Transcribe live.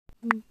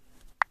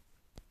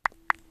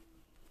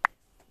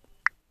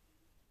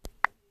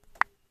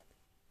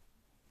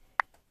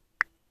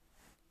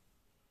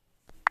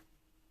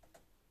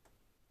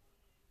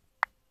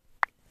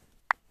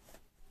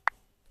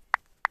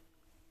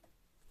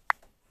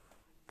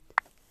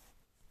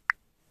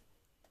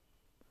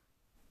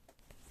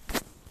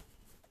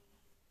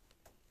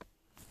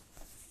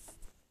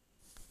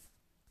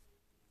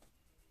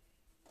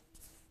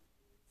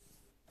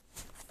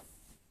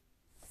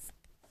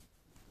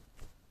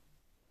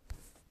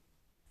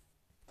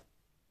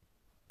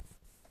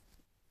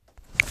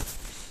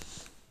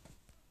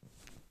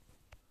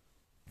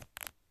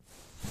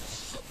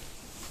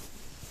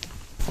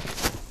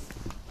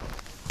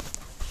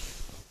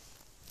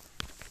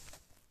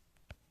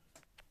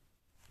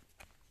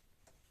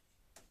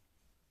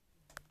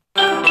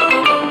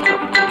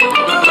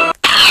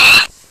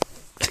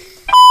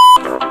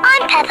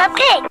Peppa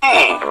Pig.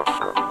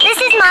 This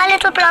is my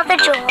little brother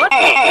George.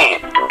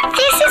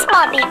 This is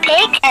Mummy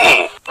Pig.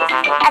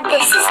 And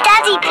this is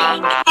Daddy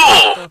Pig.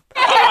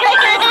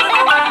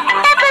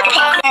 Peppa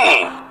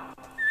Pig.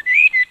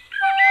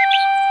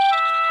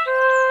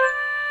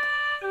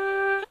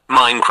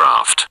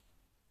 Minecraft.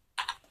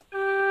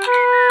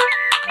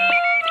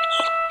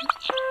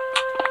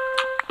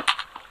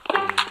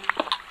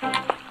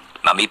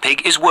 Mummy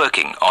Pig is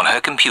working on her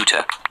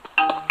computer.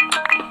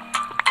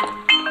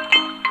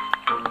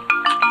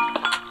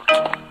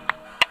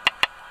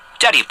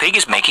 Daddy Pig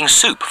is making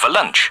soup for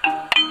lunch.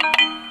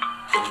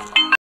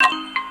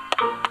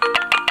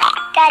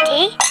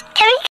 Daddy,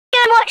 can we go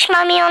and watch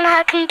Mummy on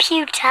her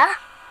computer?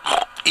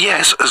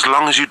 Yes, as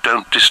long as you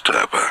don't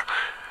disturb her.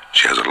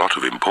 She has a lot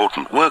of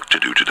important work to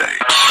do today.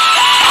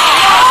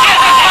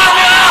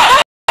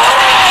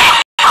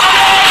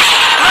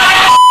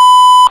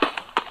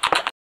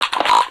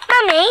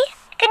 Mummy,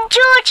 can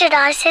George and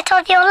I sit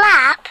on your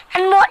lap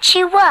and watch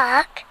you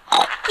work?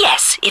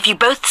 Yes, if you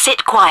both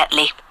sit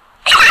quietly.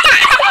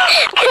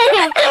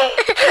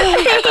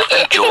 Peppa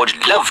and George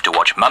love to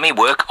watch Mummy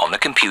work on the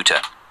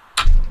computer.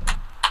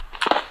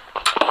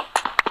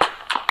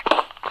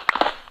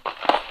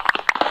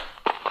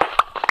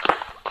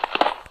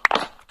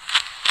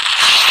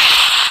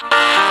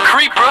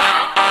 Creeper!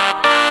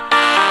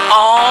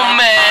 Oh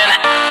man!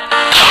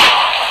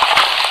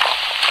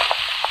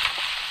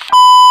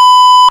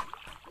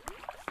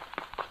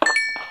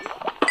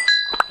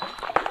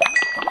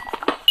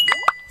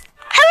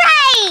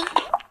 Hooray!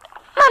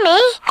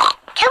 Mummy,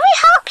 can we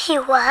help you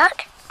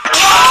work?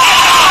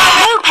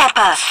 No,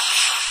 Peppa.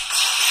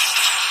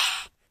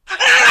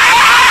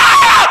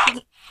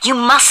 You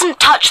mustn't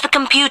touch the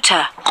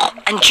computer.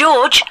 And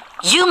George,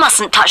 you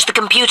mustn't touch the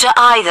computer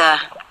either.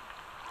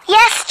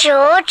 Yes,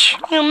 George,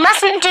 you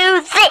mustn't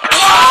do this.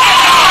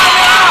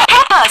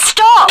 Peppa,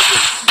 stop!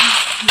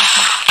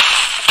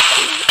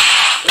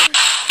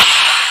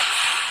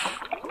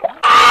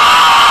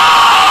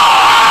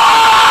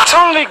 It's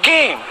only a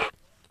game.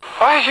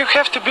 Why you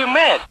have to be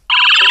mad?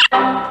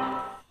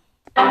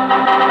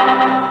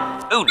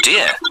 Oh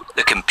dear,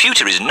 the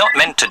computer is not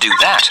meant to do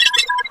that.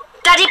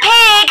 Daddy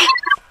Pig!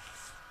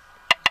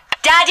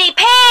 Daddy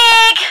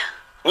Pig!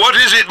 What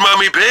is it,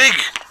 Mummy Pig?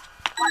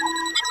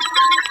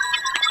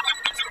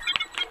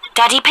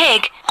 Daddy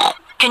Pig,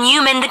 can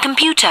you mend the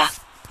computer?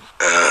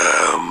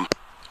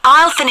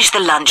 I'll finish the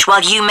lunch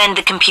while you mend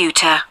the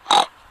computer.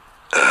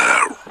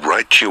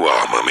 Right you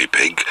are, Mummy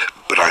Pig,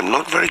 but I'm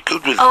not very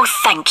good with... Oh,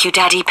 thank you,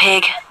 Daddy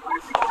Pig.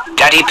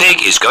 Daddy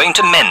Pig is going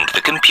to mend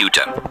the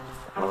computer.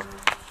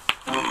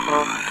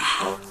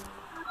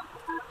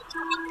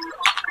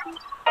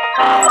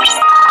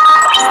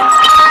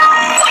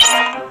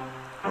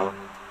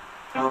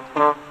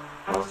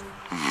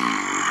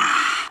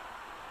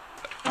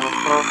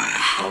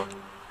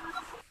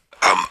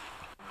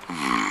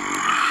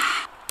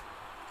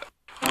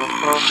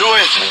 Do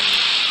it!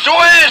 Do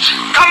it!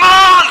 Come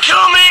on!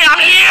 Kill me! I'm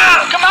here!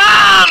 Come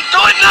on! Do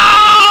it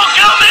now!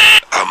 Kill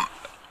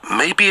me!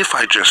 Maybe if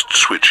I just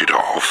switch it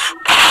off...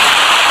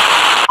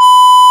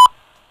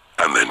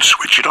 and then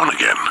switch it on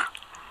again.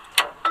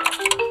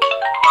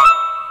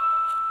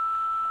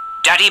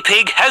 Daddy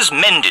Pig has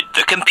mended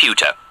the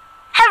computer.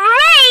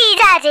 Hooray,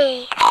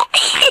 Daddy!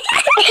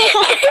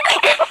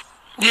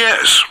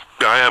 Yes,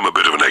 I am a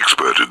bit of an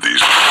expert at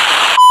these.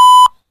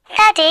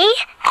 Daddy,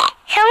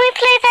 can we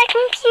play that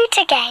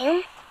computer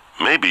game?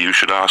 Maybe you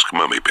should ask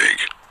Mummy Pig.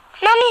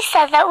 Mummy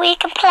said that we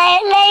can play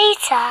it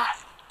later.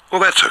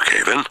 Well, that's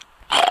okay then.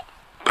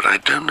 But I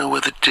don't know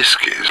where the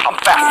disc is. I'm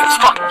fast as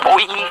fuck,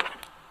 boy.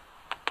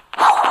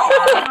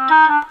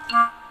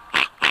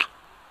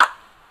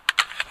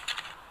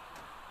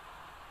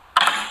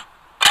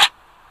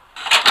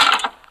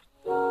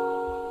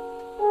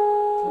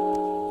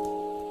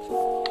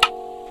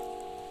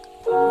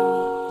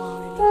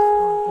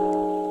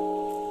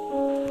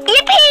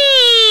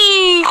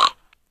 Yippee!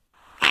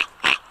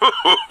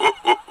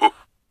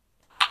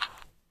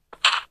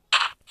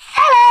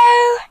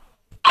 Hello.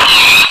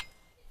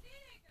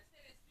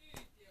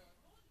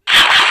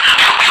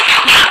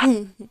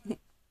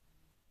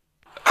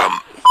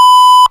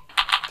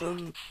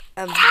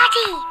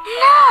 Daddy,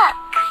 look.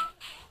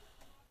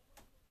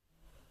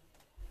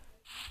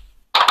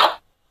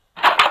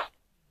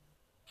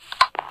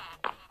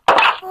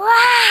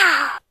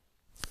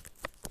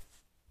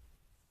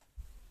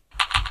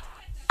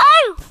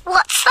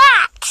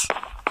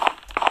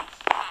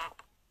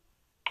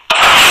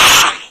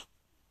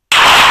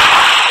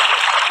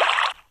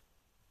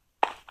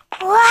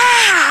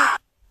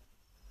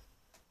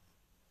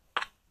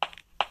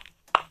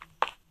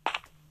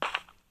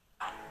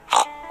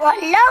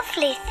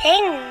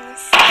 things.